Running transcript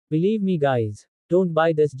Believe me guys, don't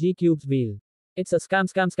buy this G-Cube's wheel. It's a scam.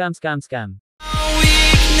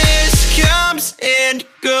 Weakness comes and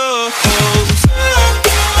goes.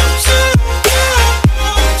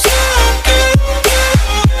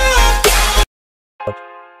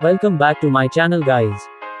 Welcome back to my channel guys.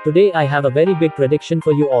 Today I have a very big prediction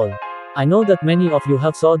for you all. I know that many of you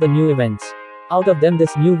have saw the new events. Out of them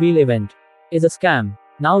this new wheel event is a scam.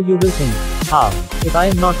 Now you will think, how? If I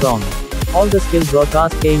am not wrong. All the skill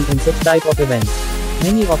broadcast came in such type of events.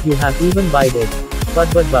 Many of you have even buyed it. But,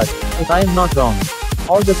 if I am not wrong.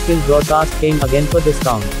 All the skill broadcast came again for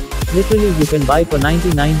discount. Literally you can buy for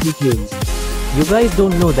 99 G-Cubes. You guys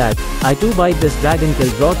don't know that, I too bought this Dragon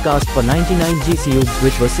Kill broadcast for 99 G-Cubes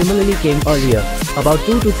which was similarly came earlier, about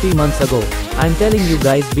 2 to 3 months ago. I'm telling you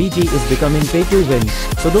guys BG is becoming pay to win,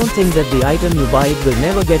 so don't think that the item you buy will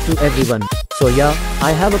never get to everyone. So yeah,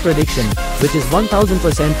 I have a prediction, which is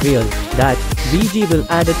 1000% real, that BG will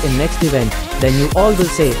add it in next event, then you all will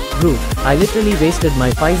say, bro, I literally wasted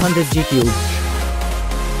my 500 G-Cubes.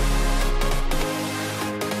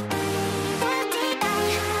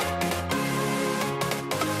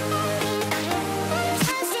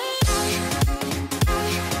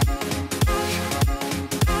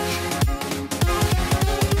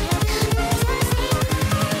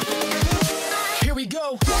 Here we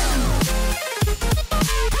go.